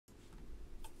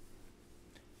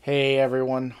Hey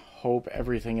everyone, hope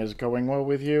everything is going well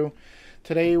with you.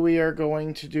 Today we are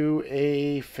going to do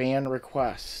a fan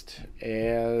request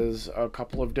as a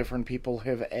couple of different people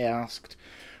have asked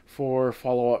for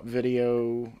follow-up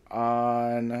video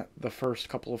on the first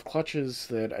couple of clutches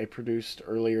that I produced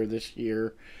earlier this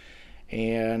year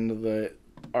and that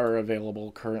are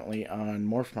available currently on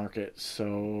Morph Market.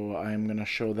 So I'm going to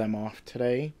show them off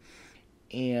today,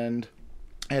 and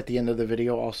at the end of the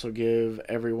video also give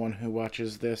everyone who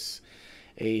watches this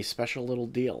a special little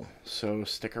deal, so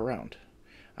stick around.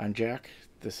 I'm Jack,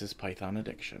 this is Python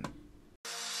Addiction.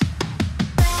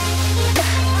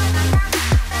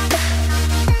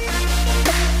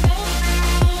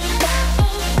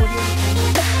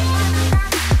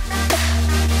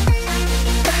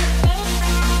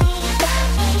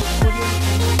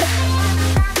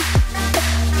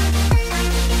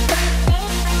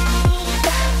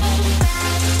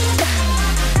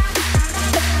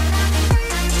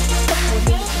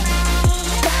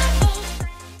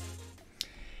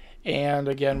 And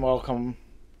again, welcome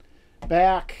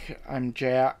back. I'm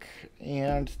Jack,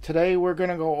 and today we're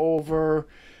going to go over,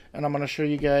 and I'm going to show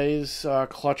you guys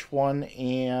Clutch 1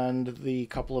 and the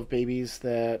couple of babies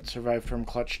that survived from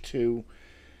Clutch 2.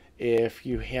 If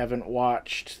you haven't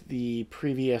watched the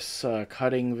previous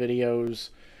cutting videos,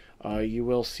 you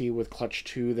will see with Clutch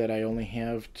 2 that I only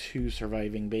have 2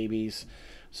 surviving babies.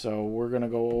 So we're going to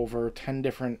go over 10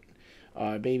 different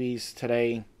babies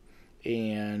today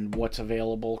and what's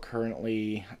available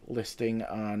currently listing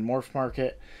on Morph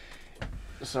Market.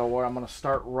 So I'm going to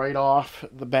start right off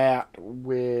the bat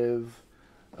with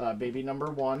baby number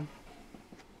 1.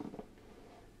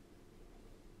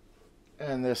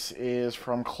 And this is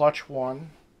from Clutch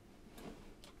 1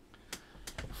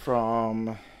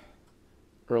 from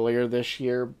earlier this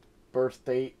year. Birth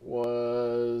date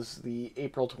was the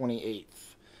April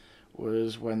 28th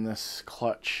was when this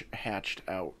clutch hatched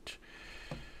out.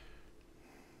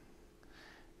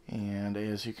 And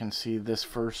as you can see, this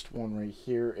first one right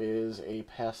here is a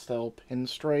pastel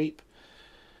pinstripe.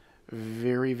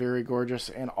 Very, very gorgeous.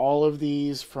 And all of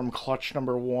these from clutch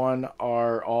number 1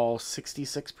 are all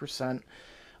 66%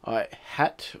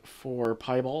 het for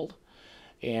piebald.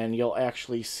 And you'll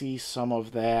actually see some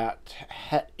of that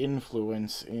het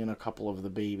influence in a couple of the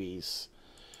babies.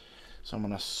 So I'm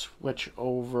going to switch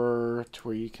over to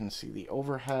where you can see the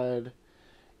overhead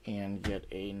and get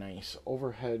a nice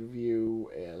overhead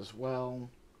view as well.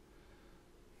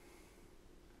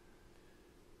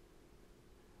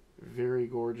 Very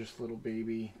gorgeous little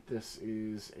baby. This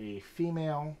is a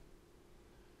female,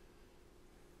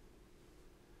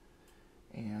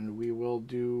 and we will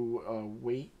do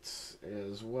weights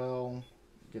as well.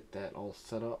 Get that all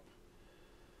set up.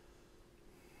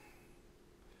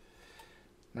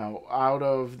 Now, out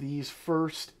of these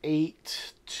first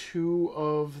 8, 2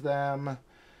 of them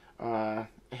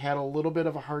had a little bit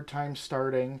of a hard time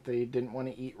starting. They didn't want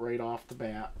to eat right off the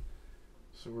bat.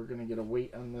 So we're going to get a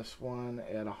weight on this one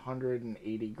at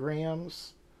 180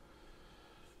 grams.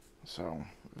 So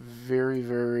very,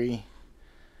 very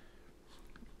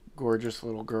gorgeous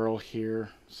little girl here.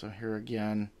 So here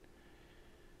again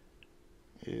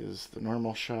is the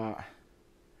normal shot.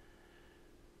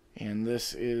 And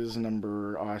this is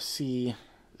number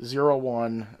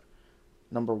C01,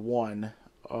 number 1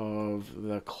 of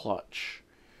the clutch.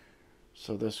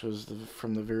 So this was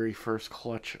from the very first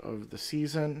clutch of the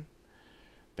season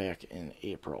back in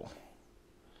April.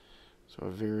 So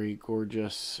a very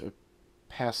gorgeous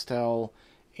pastel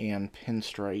and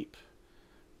pinstripe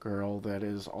girl that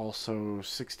is also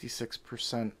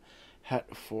 66%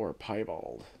 het for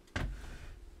piebald.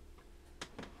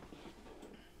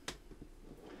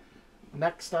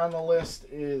 Next on the list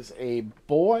is a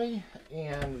boy,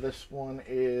 and this one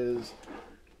is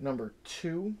number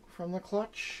 2 from the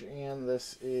clutch, and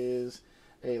this is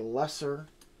a lesser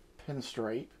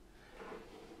pinstripe.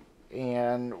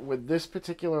 And with this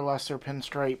particular lesser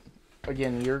pinstripe,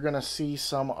 again, you're going to see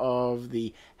some of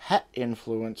the het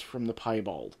influence from the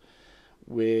piebald,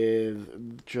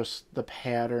 with just the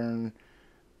pattern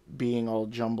being all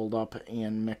jumbled up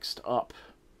and mixed up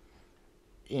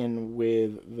in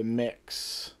with the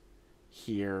mix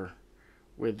here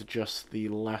with just the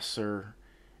lesser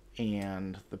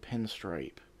and the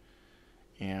pinstripe.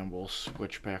 And we'll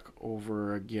switch back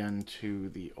over again to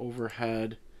the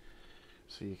overhead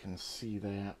so you can see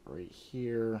that right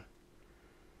here.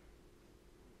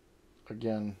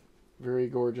 Again, very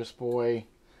gorgeous boy.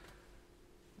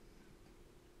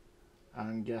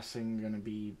 I'm guessing going to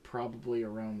be probably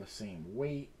around the same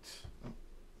weight. Oh,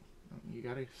 you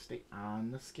gotta stay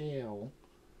on the scale.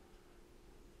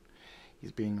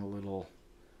 He's being a little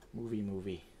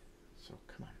movie. So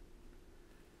come on.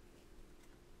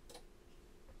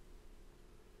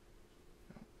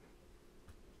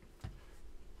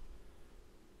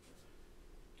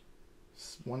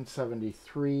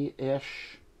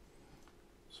 173-ish.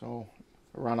 So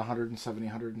around 170,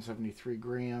 173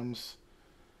 grams.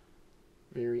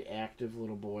 Very active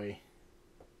little boy.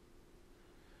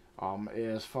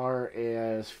 As far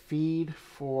as feed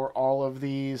for all of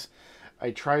these, I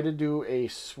try to do a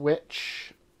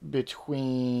switch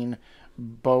between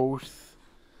both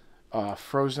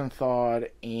frozen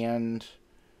thawed and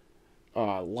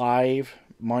live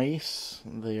mice.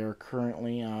 They are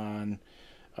currently on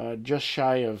just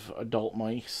shy of adult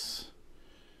mice.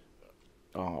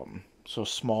 So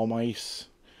small mice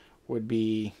would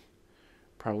be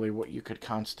probably what you could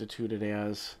constitute it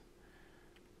as.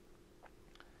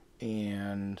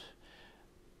 And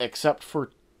except for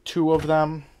 2 of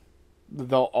them,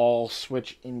 they'll all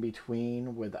switch in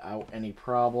between without any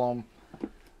problem.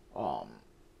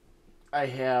 I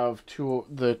have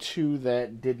the two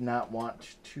that did not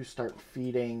want to start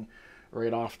feeding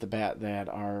right off the bat that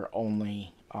are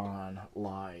only on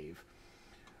live.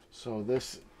 So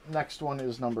this next one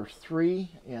is number 3,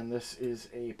 and this is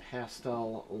a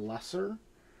pastel lesser.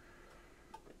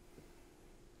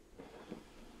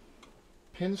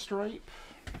 Pinstripe.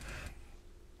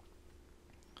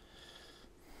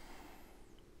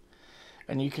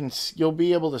 And you'll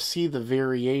be able to see the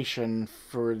variation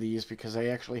for these because I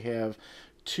actually have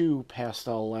 2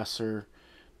 pastel lesser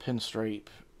pinstripe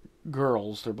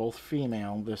girls. They're both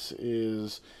female. This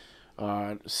is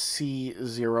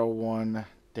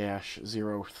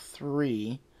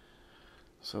C01-03.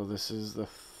 So this is the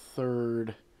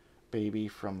 3rd baby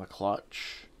from the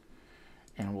clutch.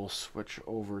 And we'll switch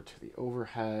over to the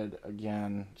overhead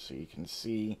again so you can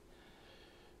see.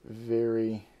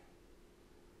 Very,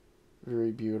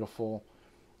 very beautiful.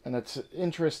 And it's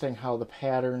interesting how the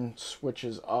pattern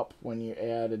switches up when you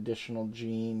add additional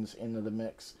genes into the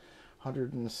mix.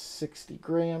 160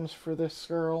 grams for this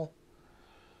girl.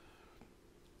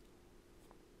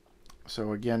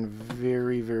 So again,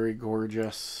 very, very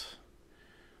gorgeous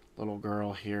little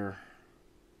girl here.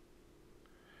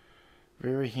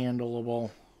 Very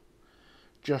handleable.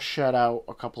 Just shed out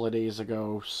a couple of days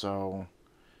ago, so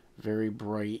very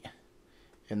bright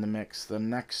in the mix. The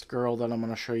next girl that I'm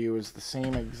going to show you is the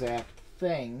same exact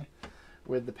thing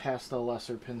with the pastel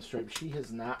lesser pinstripe. She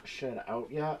has not shed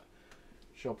out yet.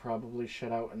 She'll probably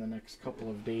shed out in the next couple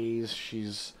of days.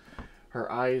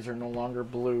 Her eyes are no longer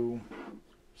blue,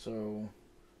 so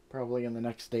probably in the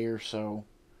next day or so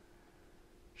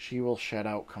she will shed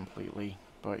out completely.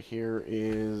 But here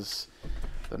is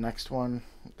the next one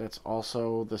that's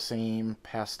also the same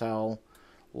pastel,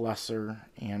 lesser,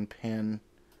 and pin.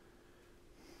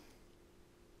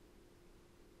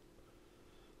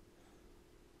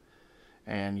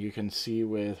 And you can see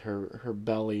with her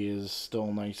belly is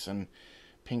still nice and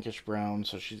pinkish brown,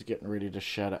 so she's getting ready to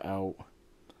shed out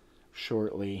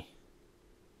shortly.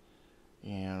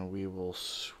 And we will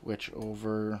switch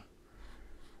over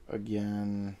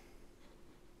again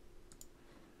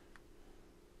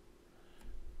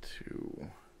to the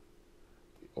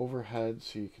overhead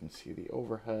so you can see the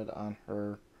overhead on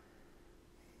her.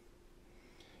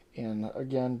 And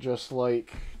again, just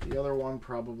like the other one,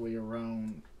 probably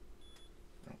around,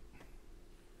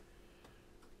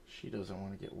 she doesn't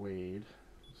want to get weighed,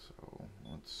 so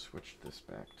let's switch this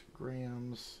back to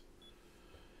grams.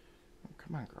 Oh,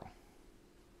 come on, girl.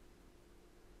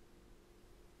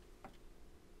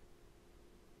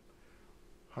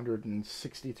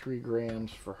 $163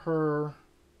 grams for her.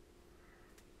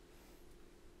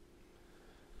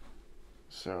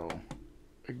 So,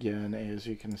 again, as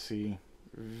you can see,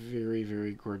 very,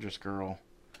 very gorgeous girl.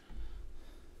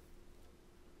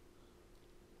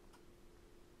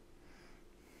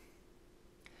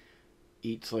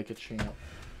 Eats like a champ.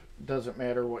 Doesn't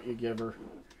matter what you give her,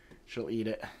 she'll eat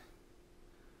it.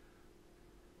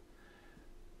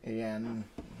 And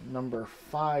number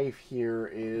 5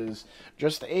 here is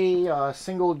just a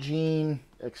single gene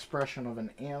expression of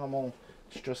an animal.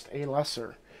 It's just a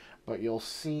lesser. But you'll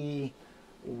see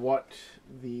what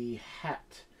the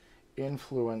het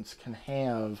influence can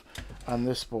have on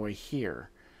this boy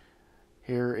here.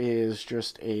 Here is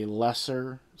just a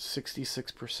lesser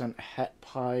 66% het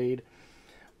pied,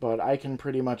 but I can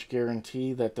pretty much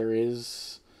guarantee that there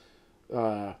is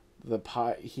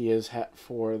he is het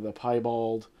for the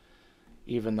piebald,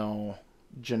 even though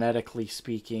genetically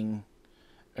speaking,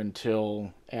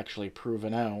 until actually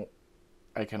proven out,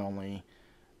 I can only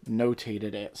notate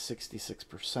it at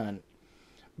 66%.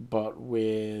 But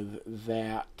with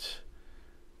that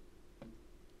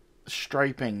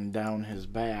striping down his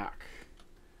back,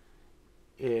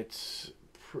 it's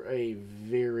a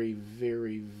very,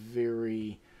 very,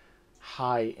 very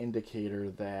high indicator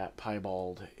that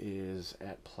piebald is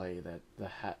at play, that the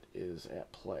het is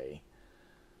at play.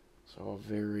 So a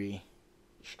very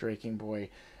striking boy.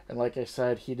 And like I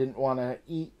said, he didn't want to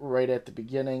eat right at the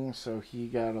beginning, so he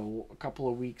got a couple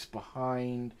of weeks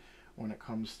behind when it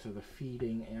comes to the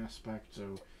feeding aspect.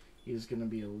 So he's going to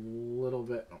be a little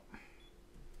bit...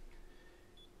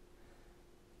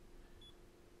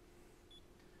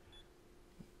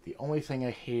 The only thing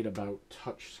I hate about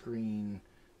touchscreen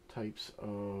types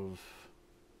of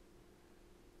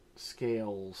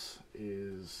scales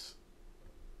is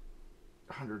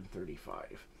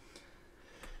 135.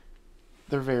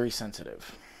 They're very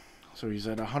sensitive. So he's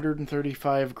at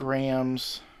 135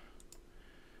 grams.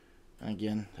 And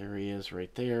again, there he is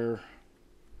right there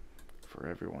for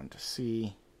everyone to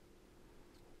see.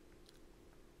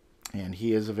 And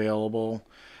he is available.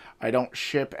 I don't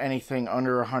ship anything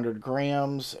under 100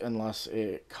 grams unless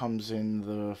it comes in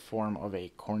the form of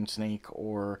a corn snake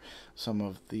or some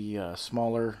of the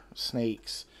smaller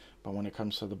snakes. But when it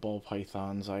comes to the ball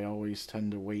pythons, I always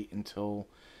tend to wait until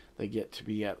they get to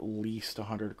be at least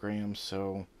 100 grams.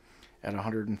 So at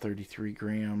 133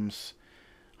 grams,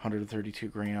 132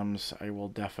 grams, I will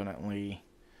definitely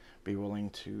be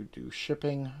willing to do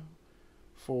shipping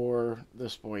for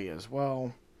this boy as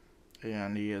well.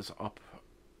 And he is up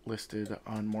listed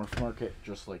on Morph Market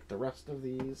just like the rest of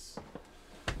these.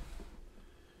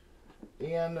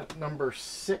 And number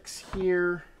 6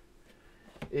 here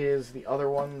is the other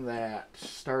one that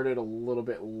started a little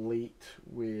bit late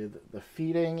with the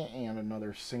feeding, and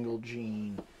another single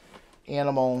gene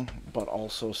animal, but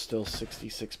also still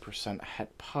 66%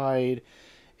 het pied,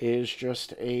 is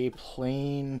just a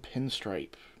plain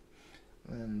pinstripe.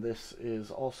 And this is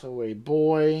also a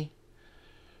boy.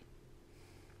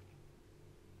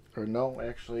 Or no,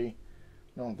 actually,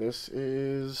 no, this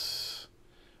is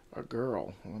a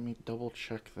girl. Let me double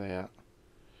check that.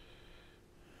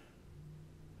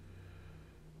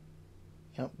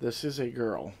 Yep, this is a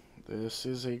girl. This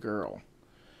is a girl.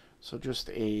 So just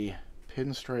a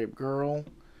pinstripe girl.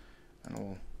 And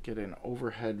we'll get an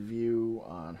overhead view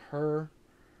on her.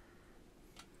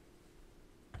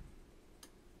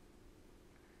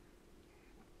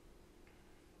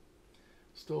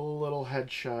 Still a little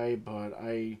head shy, but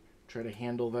I try to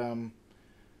handle them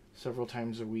several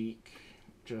times a week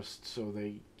just so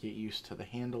they get used to the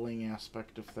handling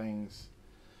aspect of things.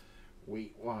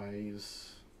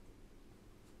 Weight-wise,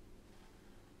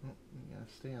 oh, you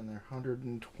gotta stay on there.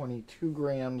 122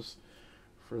 grams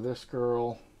for this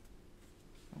girl.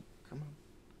 Oh, come on.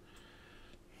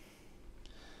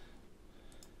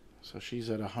 So she's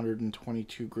at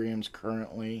 122 grams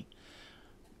currently.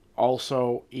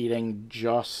 Also eating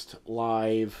just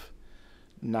live,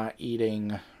 not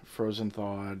eating frozen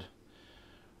thawed.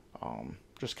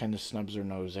 Just kind of snubs her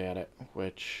nose at it,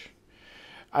 which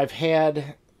I've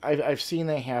seen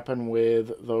that happen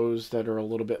with those that are a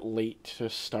little bit late to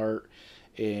start,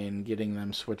 and getting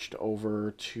them switched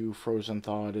over to frozen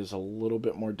thawed is a little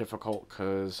bit more difficult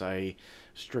because I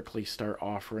strictly start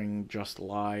offering just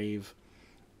live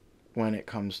when it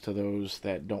comes to those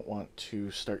that don't want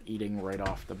to start eating right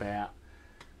off the bat.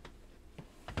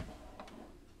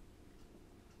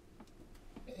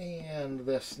 And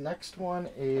this next one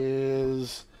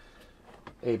is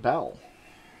a bell.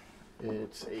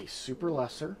 It's a super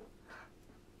lesser.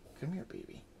 Come here,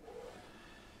 baby.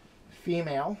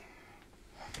 Female.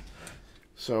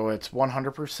 So it's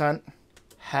 100%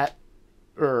 het,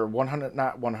 or 100,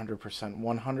 not 100%,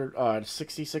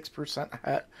 66%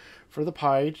 het for the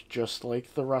pied, just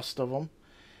like the rest of them.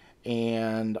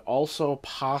 And also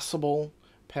possible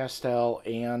pastel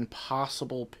and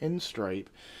possible pinstripe,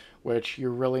 which you're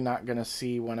really not going to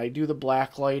see. When I do the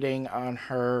black lighting on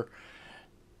her,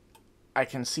 I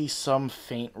can see some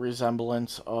faint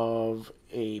resemblance of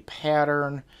a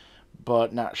pattern,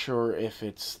 but not sure if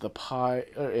it's the pastel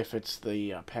or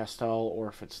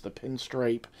if it's the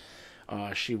pinstripe.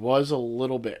 She was a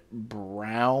little bit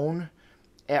brown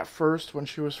at first when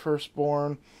she was first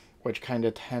born, which kind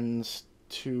of tends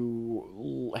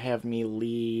to have me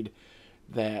lead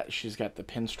that she's got the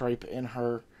pinstripe in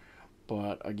her.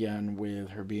 But again, with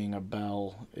her being a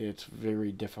bell, it's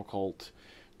very difficult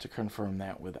to confirm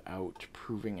that without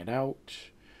proving it out.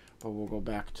 But we'll go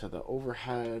back to the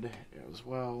overhead as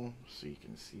well, so you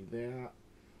can see that.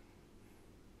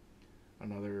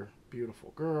 Another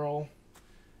beautiful girl.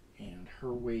 And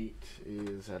her weight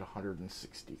is at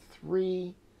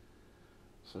 163.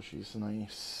 So she's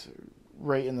nice,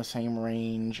 right in the same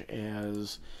range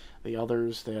as the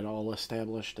others that all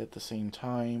established at the same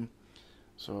time.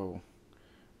 So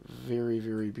very,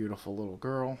 very beautiful little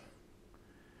girl.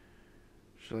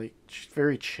 She's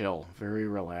very chill, very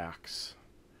relaxed,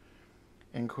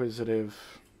 inquisitive.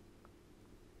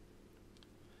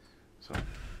 So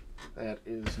that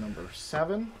is number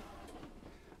 7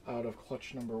 out of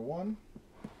clutch number 1.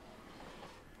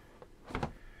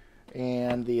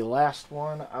 And the last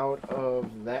one out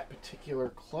of that particular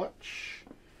clutch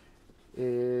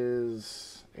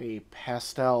is a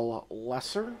pastel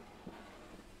lesser.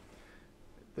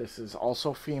 This is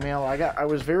also female. I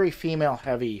was very female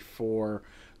heavy for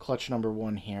clutch number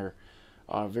 1 here.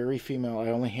 Very female. I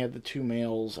only had the 2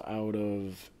 males out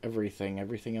of everything.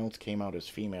 Everything else came out as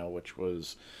female, which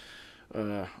was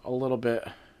a little bit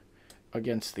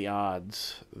against the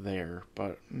odds there.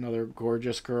 But another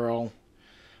gorgeous girl.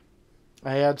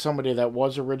 I had somebody that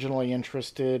was originally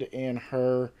interested in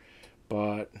her,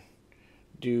 but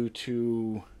due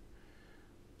to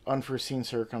unforeseen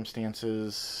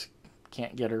circumstances,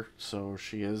 can't get her. So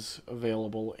she is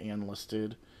available and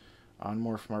listed on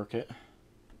Morph Market.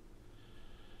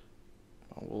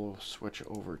 We'll switch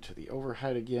over to the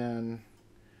overhead again,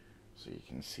 so you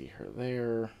can see her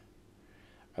there.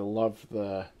 I love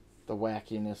the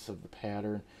wackiness of the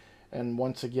pattern, and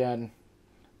once again,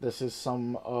 this is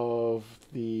some of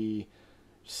the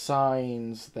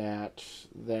signs that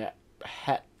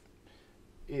het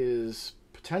is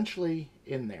potentially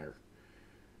in there,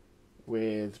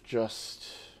 with just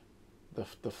the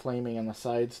flaming on the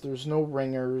sides. There's no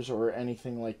ringers or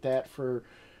anything like that for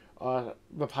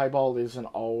the piebald. Isn't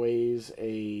always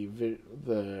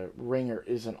the ringer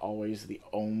isn't always the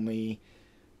only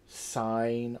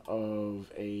sign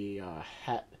of a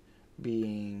het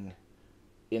being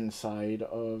inside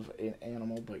of an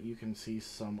animal, but you can see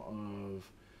some of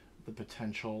the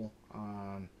potential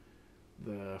on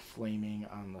the flaming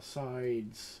on the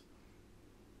sides,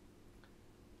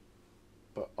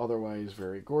 but otherwise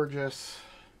very gorgeous.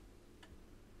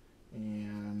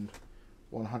 And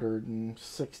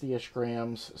 160-ish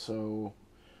grams, so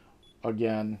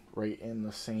again right in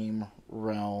the same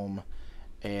realm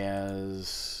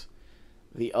as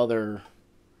the other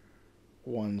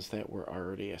ones that were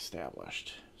already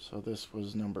established. So this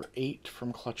was number 8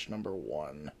 from clutch number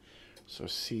 1. So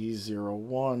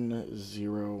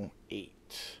C0108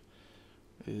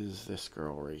 is this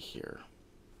girl right here.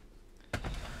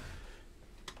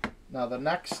 Now the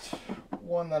next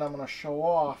one that I'm going to show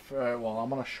off, well, I'm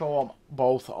going to show them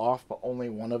both off, but only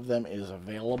one of them is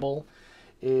available,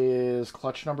 is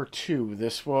clutch number 2.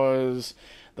 This was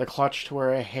the clutch to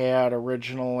where I had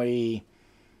originally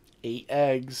 8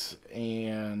 eggs,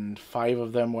 and 5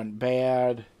 of them went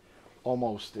bad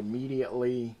almost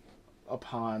immediately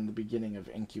upon the beginning of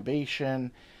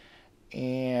incubation.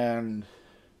 And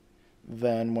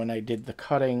then when I did the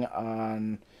cutting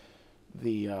on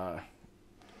the a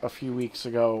few weeks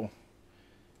ago,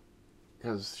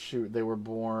 because shoot, they were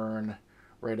born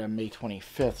right on May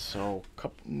 25th, so a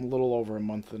little over a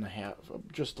month and a half,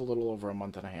 just a little over a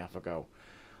month and a half ago,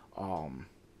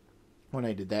 when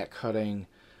I did that cutting,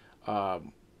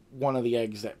 one of the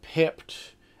eggs that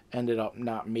pipped ended up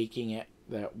not making it.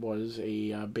 That was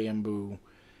a bamboo.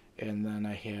 And then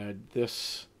I had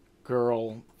this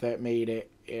girl that made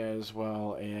it, as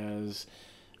well as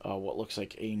what looks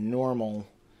like a normal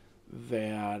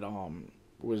that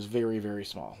was very, very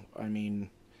small. I mean,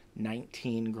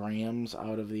 19 grams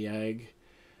out of the egg,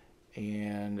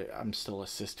 and I'm still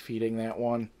assist feeding that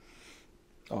one.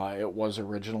 It was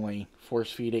originally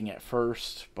force feeding at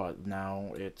first, but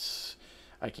now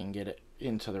I can get it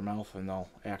into their mouth and they'll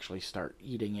actually start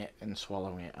eating it and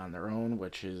swallowing it on their own,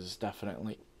 which is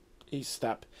definitely a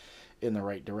step in the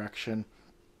right direction.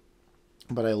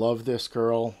 But I love this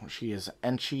girl. She is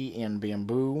Enchi and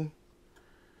bamboo.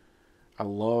 I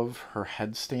love her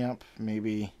head stamp.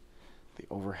 Maybe the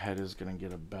overhead is going to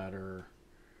get a better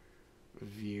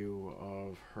view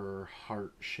of her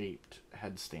heart-shaped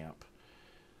head stamp.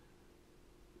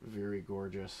 Very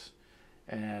gorgeous.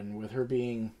 And with her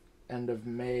being end of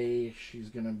May, she's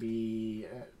going to be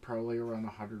probably around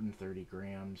 130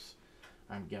 grams.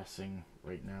 I'm guessing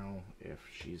right now, if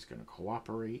she's going to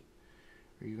cooperate.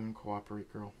 Are you going to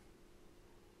cooperate, girl?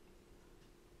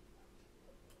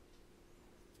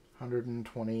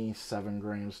 127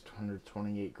 grams,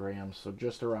 128 grams, so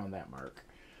just around that mark.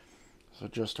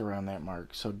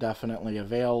 So definitely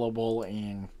available,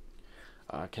 and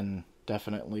can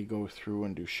definitely go through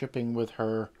and do shipping with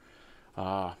her.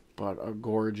 But a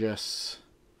gorgeous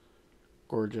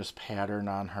pattern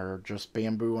on her. Just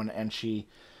bamboo and enchi.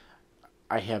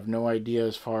 I have no idea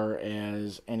as far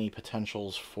as any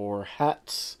potentials for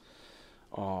hets.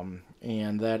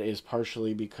 And that is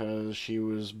partially because she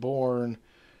was born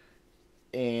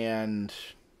and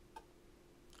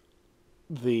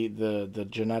the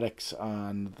genetics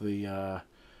on the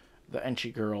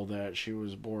Enchi girl that she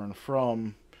was born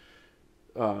from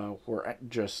were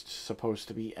just supposed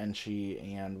to be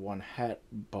Enchi and one Het,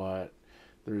 but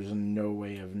there's no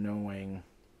way of knowing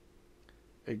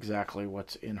exactly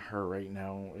what's in her right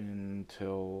now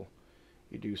until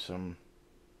you do some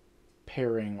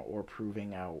pairing or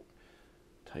proving out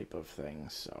type of thing.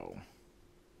 So,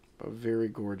 a very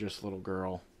gorgeous little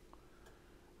girl.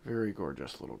 Very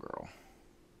gorgeous little girl.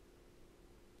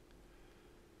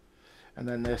 And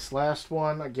then this last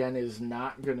one, again, is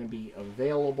not going to be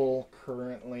available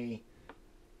currently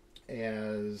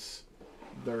as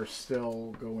they're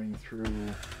still going through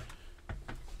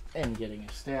and getting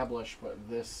established, but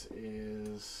this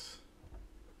is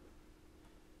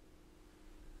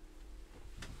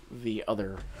the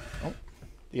other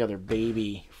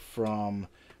baby from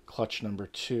clutch number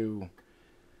 2.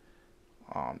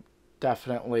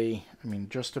 Definitely, I mean,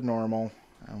 just a normal,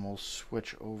 and we'll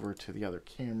switch over to the other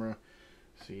camera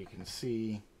so you can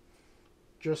see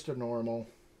just a normal,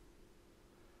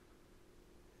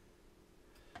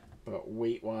 but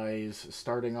weight wise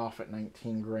starting off at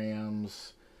 19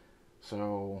 grams,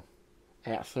 so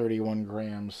at 31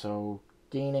 grams, so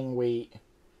gaining weight,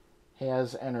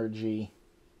 has energy.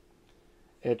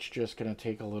 It's just going to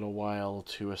take a little while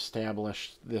to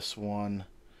establish this one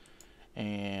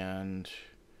and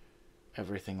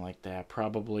everything like that.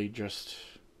 Probably just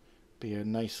be a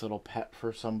nice little pet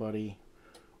for somebody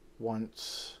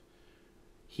once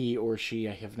he or she,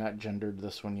 I have not gendered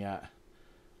this one yet,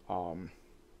 once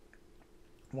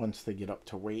they get up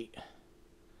to weight.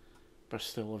 But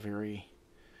still a very,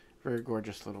 very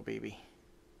gorgeous little baby.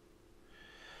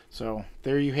 So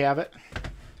there you have it.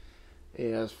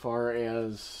 As far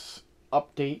as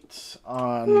updates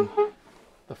on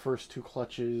the first 2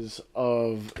 clutches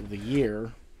of the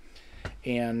year.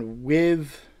 And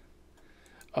with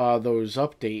those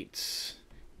updates,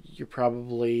 you're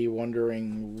probably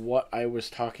wondering what I was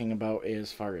talking about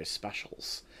as far as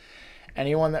specials.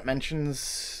 Anyone that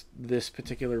mentions this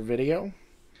particular video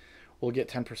will get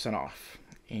 10% off.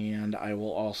 And I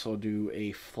will also do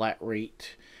a flat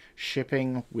rate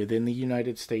shipping within the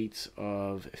United States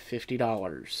of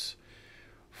 $50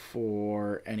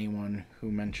 for anyone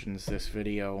who mentions this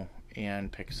video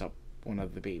and picks up one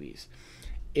of the babies.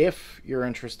 If you're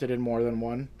interested in more than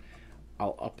one,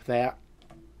 I'll up that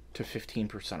to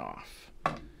 15% off.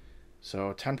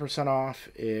 So 10% off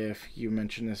if you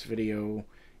mention this video,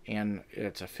 and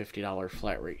it's a $50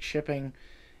 flat rate shipping.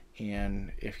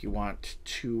 And if you want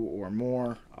 2 or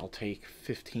more, I'll take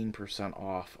 15%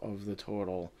 off of the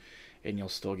total, and you'll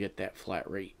still get that flat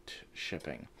rate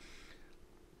shipping.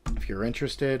 If you're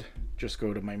interested, just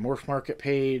go to my Morph Market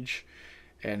page,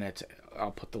 and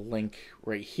I'll put the link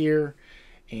right here,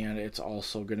 and it's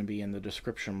also going to be in the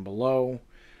description below.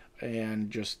 And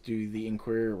just do the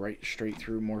inquiry right straight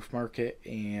through Morph Market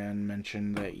and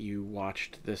mention that you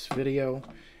watched this video,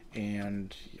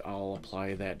 and I'll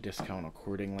apply that discount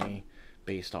accordingly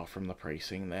based off from the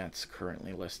pricing that's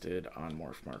currently listed on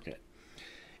Morph Market.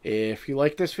 If you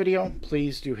like this video,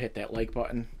 please do hit that like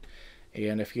button,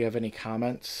 and if you have any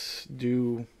comments,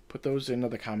 do put those into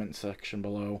the comment section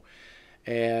below.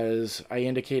 As I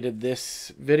indicated,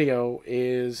 this video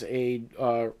is a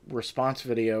response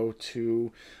video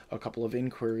to a couple of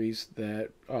inquiries that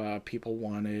people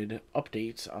wanted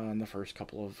updates on the first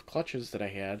couple of clutches that I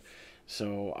had.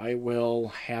 So I will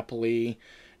happily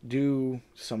do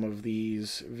some of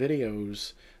these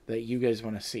videos that you guys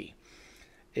want to see.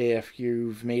 If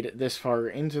you've made it this far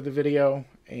into the video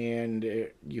and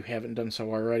you haven't done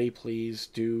so already, please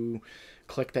do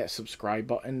click that subscribe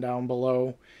button down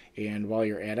below. And while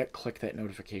you're at it, click that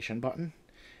notification button,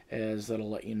 as that'll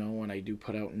let you know when I do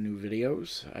put out new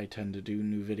videos. I tend to do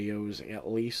new videos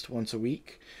at least once a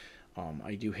week.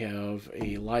 I do have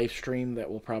a live stream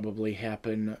that will probably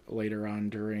happen later on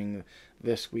during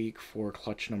this week for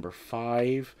clutch number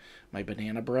 5, my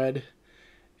banana bread.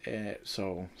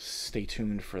 So stay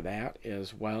tuned for that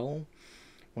as well.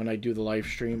 When I do the live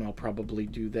stream, I'll probably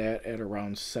do that at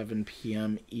around 7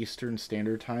 p.m. Eastern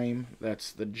Standard Time.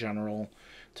 That's the general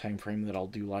time frame that I'll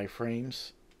do live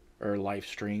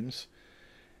streams.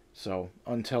 So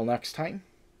until next time,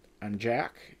 I'm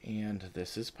Jack, and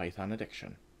this is Python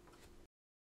Addiction.